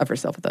of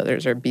herself with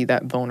others or be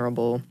that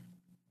vulnerable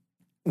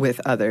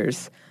with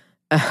others.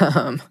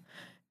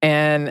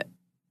 And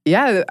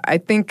I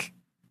think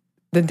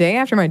the day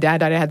after my dad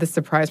died, I had this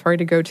surprise party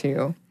to go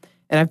to.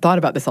 And I've thought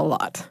about this a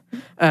lot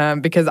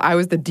because I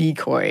was the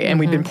decoy, and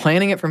we'd been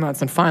planning it for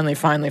months, and finally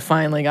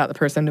got the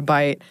person to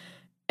bite.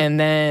 And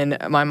then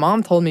my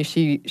mom told me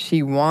she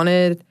didn't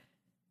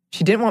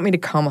want me to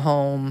come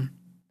home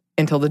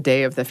until the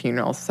day of the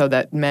funeral, so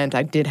that meant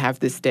I did have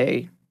this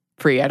day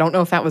free. I don't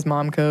know if that was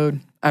mom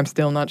code. I'm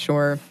still not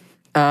sure.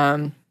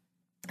 So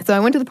I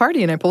went to the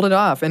party and I pulled it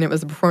off, and it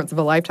was a performance of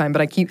a lifetime.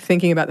 But I keep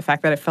thinking about the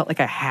fact that I felt like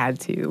I had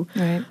to,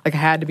 right. I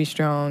had to be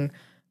strong.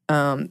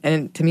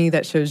 And to me,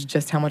 that shows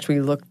just how much we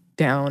look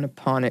down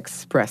upon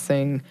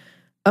expressing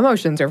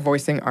emotions or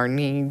voicing our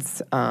needs,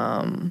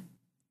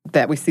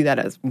 that we see that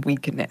as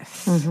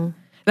weakness. And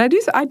I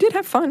did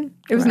have fun.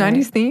 It was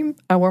 90s theme.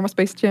 I wore my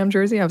Space Jam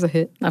jersey. I was a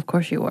hit. Of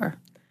course you were.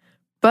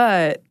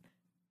 But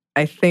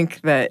I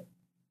think that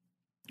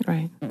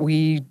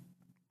we've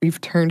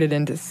turned it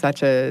into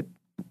such a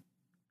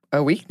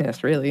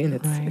weakness, really, and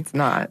it's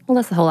not. Well,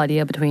 that's the whole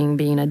idea between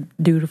being a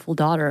dutiful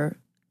daughter,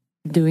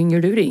 doing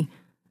your duty.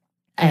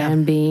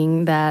 And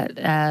being that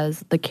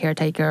as the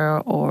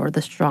caretaker or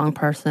the strong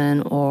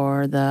person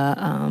or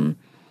the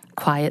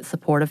quiet,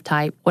 supportive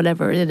type,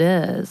 whatever it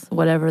is,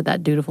 whatever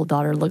that dutiful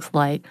daughter looks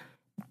like,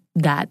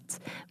 that's,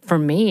 for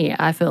me,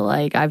 I feel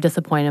like I've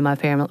disappointed my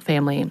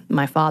family,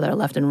 my father,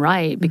 left and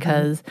right,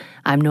 because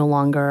I'm no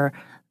longer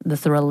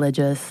this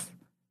religious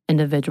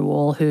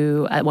individual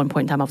who at one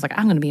point in time I was like,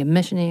 I'm going to be a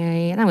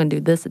missionary and I'm going to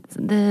do this and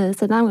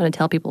this and I'm going to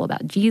tell people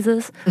about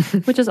Jesus,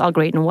 which is all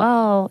great and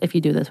well if you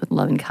do this with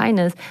love and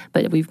kindness,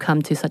 but we've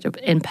come to such an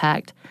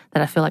impact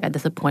that I feel like I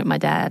disappoint my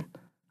dad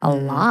a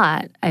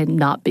lot, and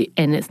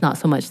it's not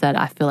so much that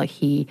I feel like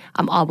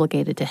I'm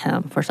obligated to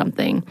him for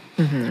something,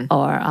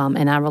 or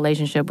and our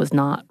relationship was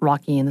not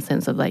rocky in the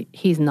sense of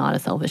he's not a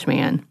selfish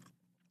man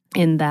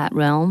in that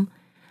realm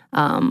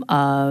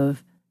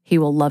of he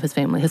will love his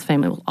family. His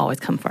family will always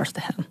come first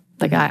to him.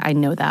 Like, I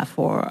know that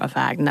for a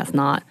fact, and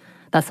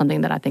that's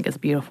something that I think is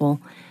beautiful.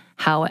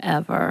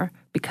 However,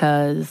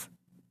 because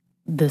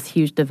this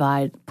huge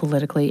divide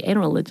politically and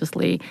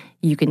religiously,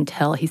 you can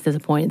tell he's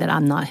disappointed that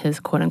I'm not his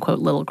quote-unquote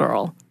little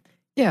girl.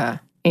 Yeah.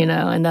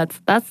 And that's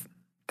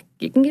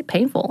it can get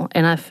painful.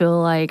 And I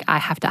feel like I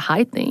have to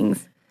hide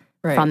things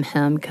from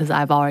him because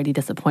I've already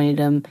disappointed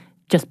him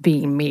just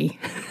being me.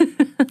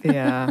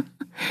 Yeah.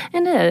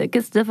 And it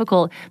gets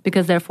difficult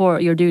because,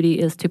 therefore, your duty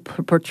is to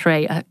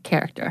portray a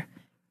character.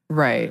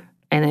 Right.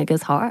 And it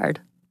gets hard.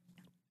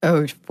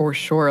 Oh, for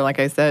sure. Like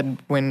I said,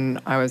 when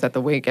I was at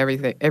the wake,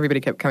 everybody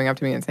kept coming up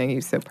to me and saying,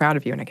 he's so proud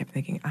of you. And I kept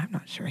thinking, I'm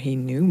not sure he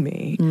knew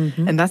me.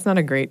 And that's not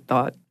a great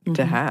thought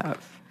to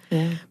have.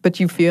 Yeah. But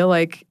you feel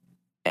like,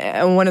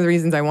 and one of the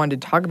reasons I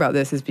wanted to talk about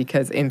this is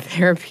because in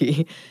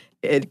therapy,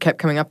 it kept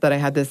coming up that I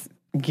had this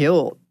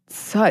guilt,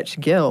 such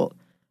guilt,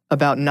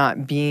 about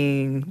not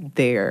being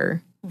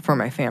there for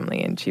my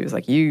family. And she was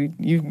like,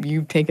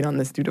 you've taken on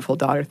this dutiful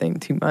daughter thing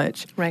too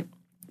much. Right.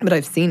 But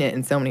I've seen it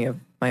in so many of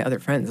my other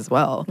friends as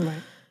well. Right.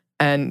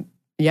 And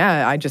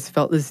yeah, I just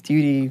felt this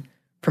duty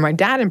for my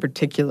dad in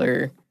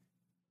particular,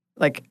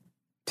 like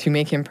to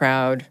make him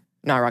proud,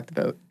 not rock the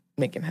boat,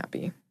 make him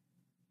happy.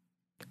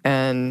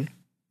 And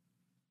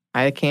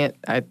I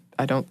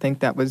don't think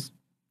that was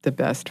the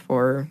best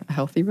for a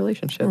healthy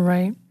relationship.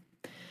 Right.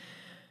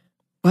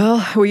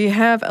 Well, we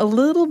have a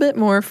little bit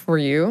more for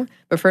you,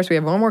 but first we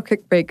have one more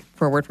quick break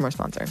for a word from our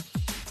sponsor.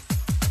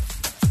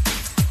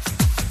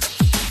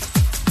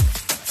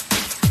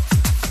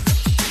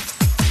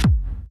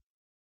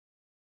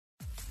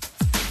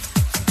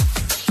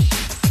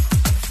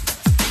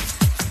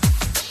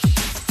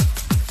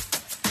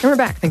 And we're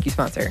back. Thank you,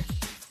 sponsor.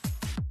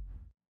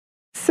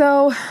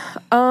 So,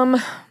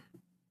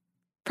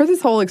 for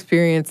this whole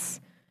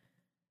experience,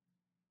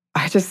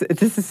 this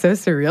is so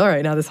surreal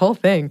right now, this whole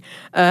thing.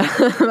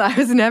 I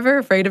was never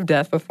afraid of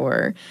death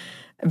before,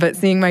 but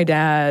seeing my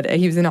dad,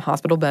 he was in a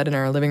hospital bed in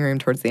our living room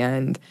towards the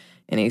end,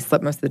 and he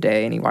slept most of the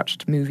day, and he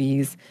watched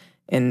movies,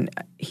 and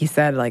he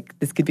said, like,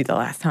 this could be the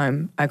last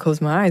time I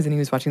close my eyes, and he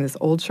was watching this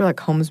old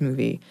Sherlock Holmes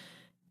movie,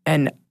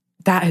 and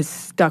that has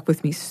stuck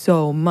with me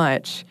so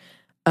much.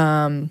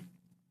 And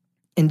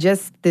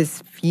just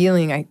this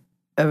feeling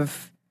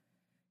of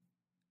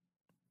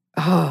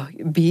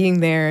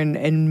being there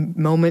and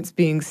moments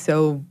being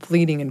so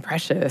fleeting and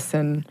precious,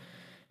 and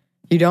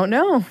you don't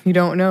know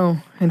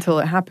until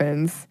it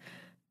happens.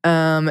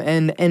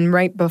 And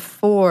right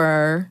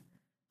before,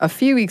 a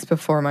few weeks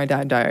before my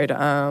dad died,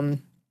 my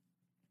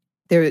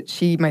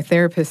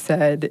therapist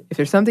said, if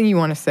there's something you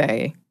want to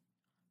say,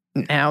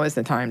 now is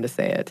the time to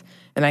say it.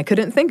 And I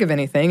couldn't think of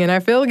anything, and I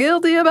feel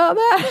guilty about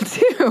that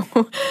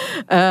too.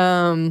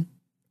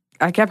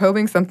 I kept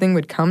hoping something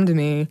would come to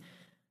me.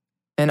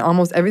 And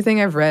almost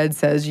everything I've read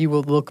says you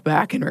will look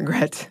back and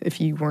regret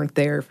if you weren't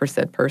there for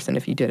said person,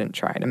 if you didn't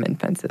try to mend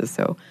fences.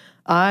 So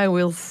I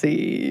will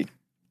see.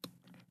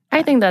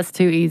 I think that's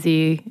too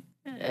easy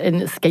in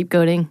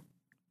scapegoating,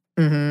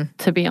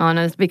 to be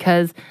honest,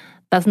 because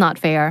that's not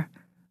fair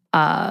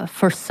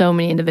for so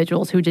many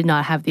individuals who did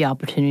not have the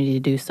opportunity to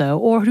do so,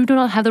 or who do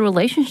not have the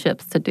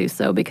relationships to do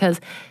so. Because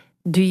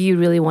do you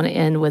really want to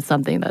end with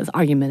something that is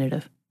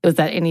argumentative? Is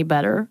that any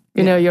better?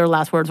 You know, your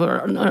last words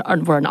were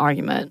an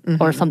argument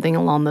or something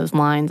along those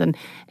lines.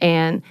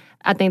 And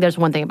I think there's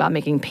one thing about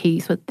making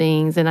peace with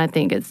things, and I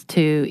think it's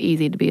too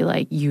easy to be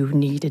like, you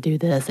need to do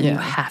this and you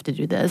have to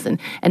do this.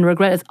 And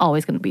regret is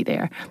always going to be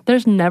there.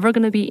 There's never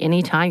going to be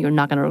any time you're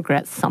not going to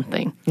regret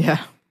something.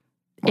 Yeah.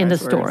 In the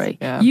story.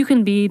 Yeah. You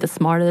can be the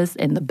smartest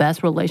and the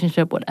best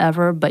relationship,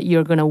 whatever, but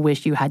you're going to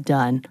wish you had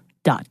done ...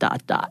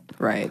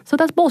 Right. So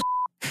that's bullshit.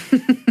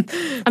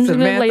 I'm just going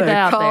to lay that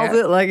out there. Calls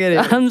it like it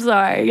is. I'm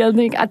sorry.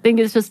 I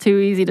think it's just too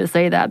easy to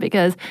say that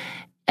because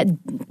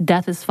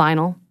death is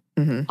final,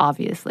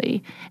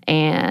 obviously.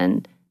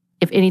 And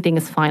if anything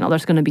is final,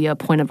 there's going to be a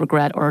point of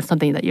regret or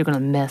something that you're going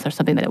to miss or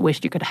something that I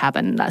wished you could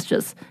happen. It's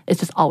just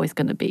always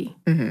going to be.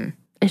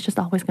 It's just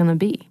always going to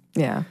be.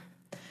 Yeah.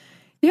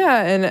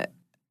 Yeah. And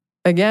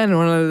again,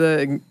 one of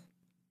the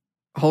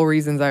whole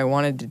reasons I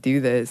wanted to do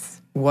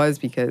this was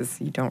because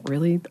you don't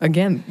really,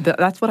 again,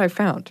 that's what I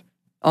found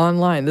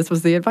online. This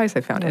was the advice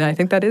I found. And I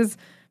think that is,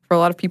 for a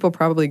lot of people,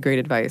 probably great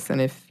advice.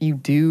 And if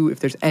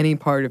there's any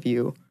part of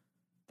you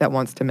that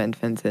wants to mend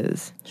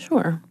fences.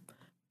 Sure.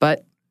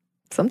 But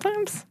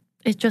sometimes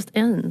it just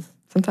ends.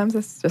 Sometimes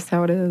that's just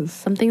how it is.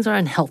 Some things are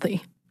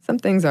unhealthy. Some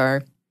things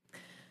are.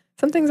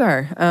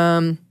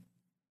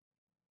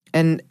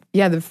 And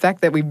yeah, the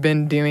fact that we've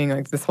been doing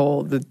like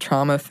the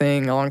trauma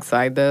thing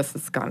alongside this,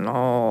 it's gotten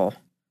all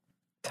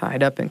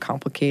tied up and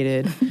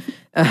complicated.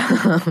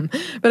 But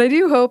I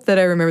do hope that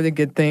I remember the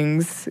good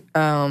things.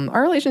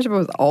 Our relationship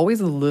was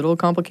always a little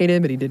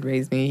complicated, but he did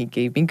raise me. He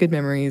gave me good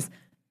memories,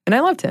 and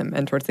I loved him.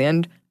 And towards the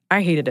end,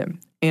 I hated him,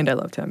 and I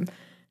loved him.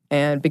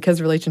 And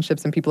because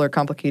relationships and people are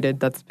complicated,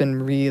 that's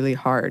been really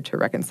hard to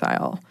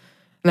reconcile.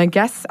 And I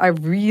guess I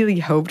really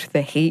hoped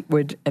the hate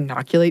would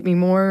inoculate me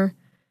more,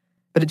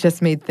 but it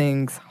just made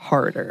things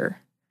harder.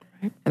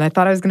 And I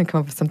thought I was going to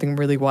come up with something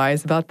really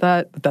wise about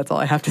that, but that's all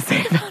I have to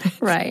say about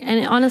it. Right.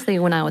 And honestly,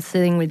 when I was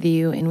sitting with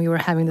you and we were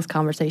having this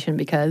conversation,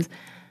 because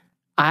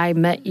I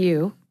met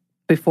you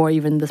before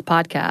even this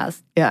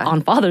podcast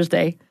on Father's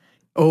Day.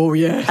 Oh,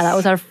 yes. And that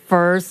was our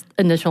first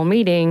initial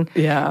meeting.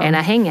 Yeah. And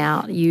a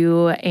hangout.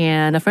 You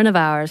and a friend of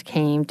ours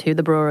came to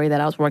the brewery that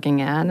I was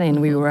working at,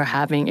 and we were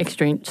having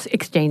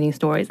exchanging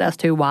stories as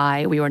to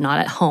why we were not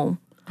at home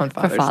on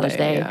for Father's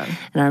Day. Yeah.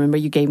 And I remember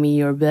you gave me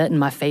your bit, and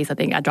my face, I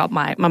think I dropped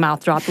my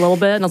mouth dropped a little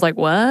bit, and I was like,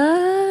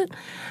 what?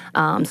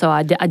 So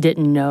I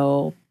didn't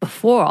know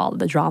before all of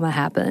the drama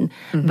happened.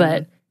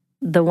 But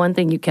the one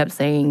thing you kept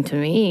saying to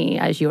me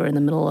as you were in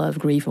the middle of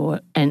grief,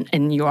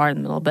 and you are in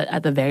the middle, but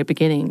at the very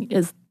beginning,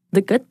 is the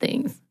good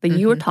things. That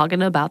you were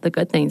talking about the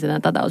good things. And I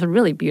thought that was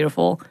really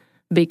beautiful,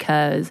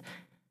 because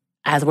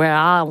as where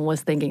I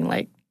was thinking,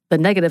 like, the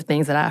negative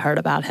things that I heard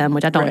about him,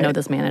 which I don't know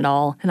this man at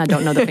all, and I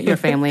don't know your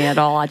family at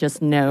all. I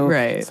just know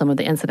some of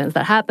the incidents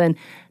that happened,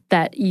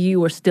 that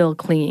you were still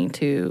clinging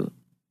to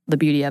the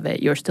beauty of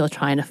it. You're still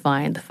trying to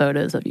find the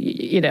photos of, with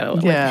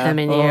him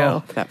and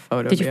you. That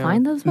photo. Did you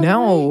find those?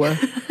 No.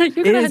 It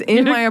is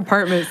in my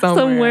apartment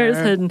somewhere. Somewhere it's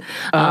hidden.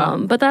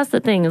 But that's the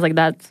thing, is like,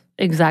 that's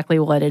exactly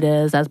what it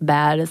is. As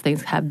bad as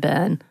things have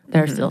been,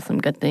 there are still some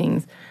good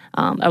things.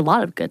 A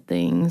lot of good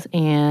things.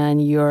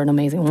 And you're an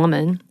amazing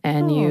woman,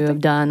 and you have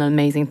done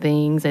amazing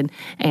things.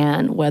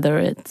 And whether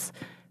it's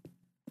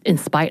in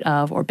spite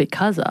of or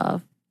because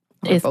of,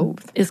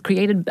 it's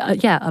created,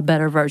 a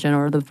better version,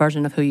 or the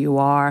version of who you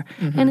are.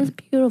 And it's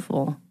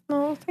beautiful.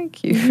 Oh,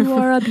 thank you. You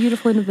are a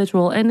beautiful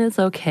individual, and it's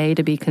okay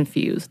to be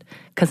confused.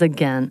 Because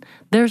again,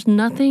 there's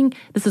nothing,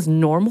 this is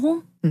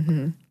normal,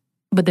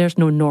 but there's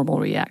no normal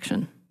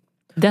reaction.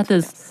 Death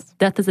is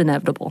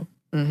inevitable.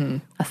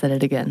 I said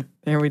it again.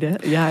 There we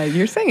did. Yeah,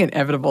 you're saying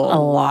inevitable a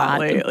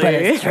lot lately. But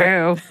it's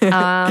true.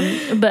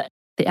 But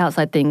the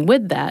outside thing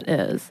with that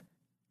is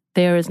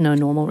there is no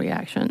normal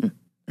reaction.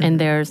 And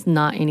there's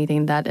not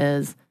anything that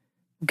is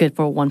good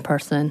for one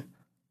person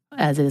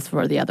as it is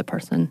for the other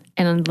person.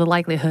 And the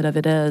likelihood of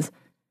it is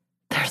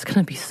there's going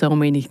to be so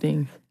many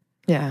things.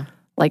 Yeah.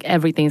 Like,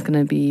 everything's going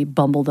to be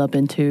bumbled up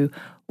into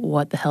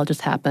what the hell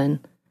just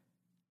happened?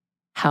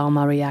 How am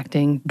I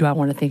reacting? Do I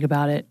want to think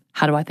about it?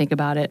 How do I think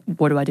about it?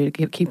 What do I do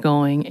to keep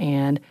going?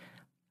 And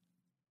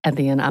at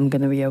the end, I'm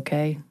going to be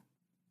okay.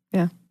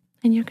 Yeah.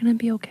 And you're going to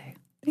be okay.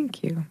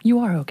 Thank you.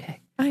 You are okay.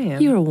 I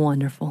am. You're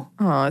wonderful.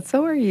 Oh,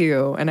 so are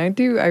you. And I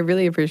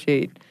really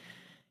appreciate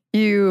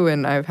you,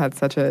 and I've had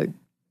such a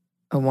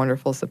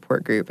wonderful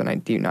support group, and I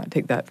do not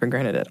take that for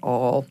granted at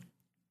all.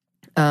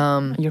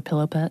 Your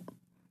pillow pet?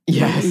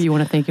 Yes. You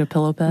want to thank your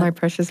pillow pet? My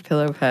precious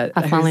pillow pet.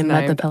 I finally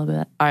met the pillow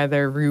pet.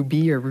 Either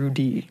Ruby or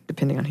Rudy,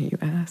 depending on who you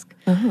ask.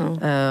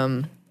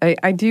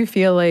 I do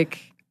feel like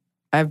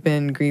I've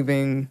been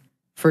grieving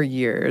for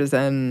years,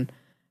 and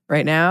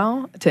right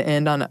now, to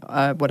end on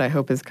what I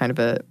hope is kind of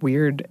a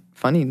weird,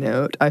 funny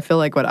note, I feel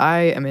like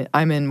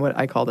I'm in what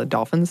I call the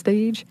dolphin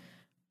stage,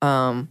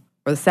 where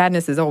the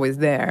sadness is always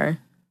there,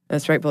 and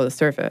it's right below the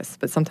surface,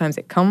 but sometimes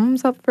it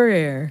comes up for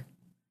air,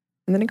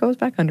 and then it goes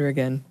back under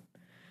again,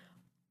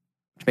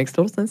 which makes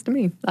total sense to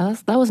me.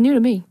 That was new to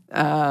me.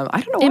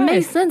 I don't know why. It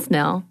makes sense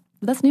now.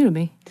 That's new to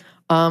me.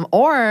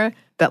 Or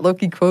that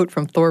Loki quote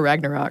from Thor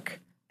Ragnarok,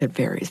 it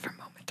varies from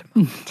moment to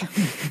moment.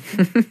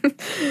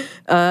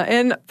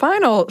 And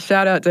final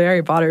shout out to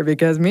Harry Potter,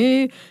 because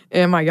me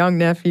and my young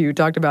nephew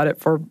talked about it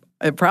for,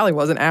 it probably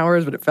wasn't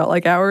hours, but it felt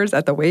like hours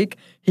at the wake.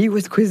 He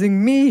was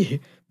quizzing me.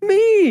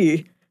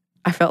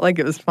 I felt like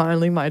it was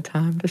finally my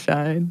time to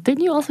shine.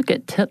 Didn't you also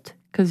get tipped?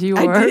 Because you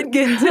were... I did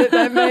get tipped.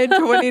 I made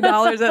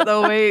 $20 at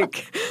the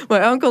wake.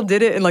 My uncle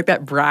did it in like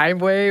that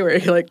bribe way where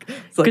he like,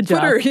 it's like,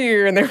 put her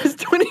here, and there was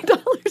 $20 in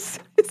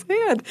his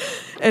hand.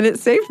 And it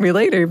saved me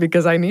later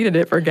because I needed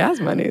it for gas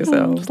money.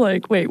 So I was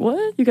like, wait,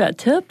 what? You got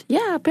tipped?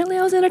 Yeah, apparently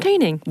I was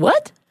entertaining.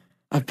 What?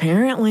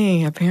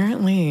 Apparently.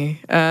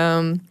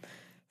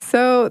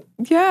 So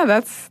yeah,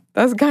 that's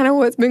kind of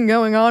what's been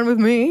going on with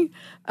me.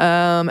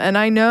 And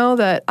I know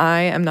that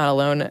I am not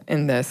alone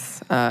in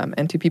this.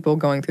 And to people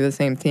going through the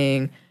same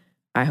thing,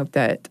 I hope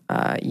that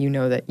you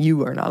know that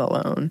you are not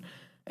alone.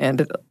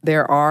 And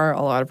there are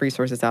a lot of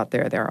resources out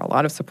there. There are a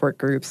lot of support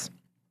groups.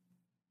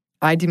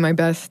 I do my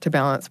best to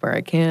balance where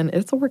I can.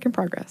 It's a work in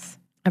progress.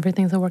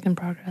 Everything's a work in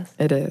progress.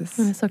 It is.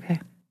 And it's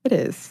okay. It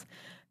is.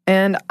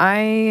 And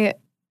I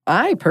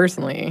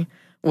personally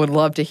would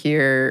love to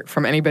hear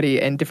from anybody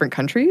in different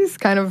countries,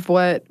 kind of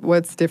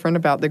what's different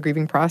about the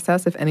grieving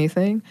process, if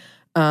anything,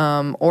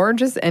 or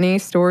just any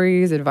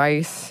stories,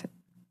 advice.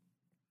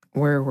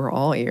 We're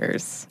all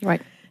ears.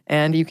 Right.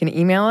 And you can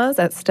email us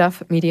at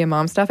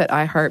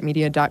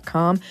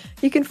stuffmediamomstuff@iheartmedia.com.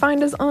 You can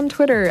find us on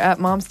Twitter at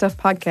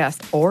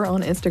momstuffpodcast or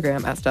on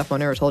Instagram at Stuff Mom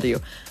Never Told You.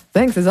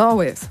 Thanks, as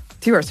always,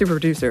 to our super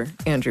producer,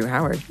 Andrew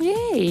Howard.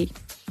 Yay.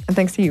 And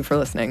thanks to you for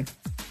listening.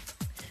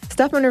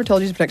 Stuff Mom Never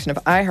Told You is a production of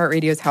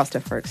iHeartRadio's How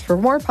Stuff Works. For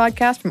more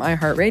podcasts from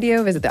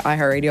iHeartRadio, visit the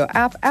iHeartRadio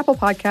app, Apple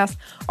Podcasts,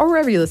 or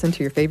wherever you listen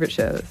to your favorite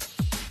shows.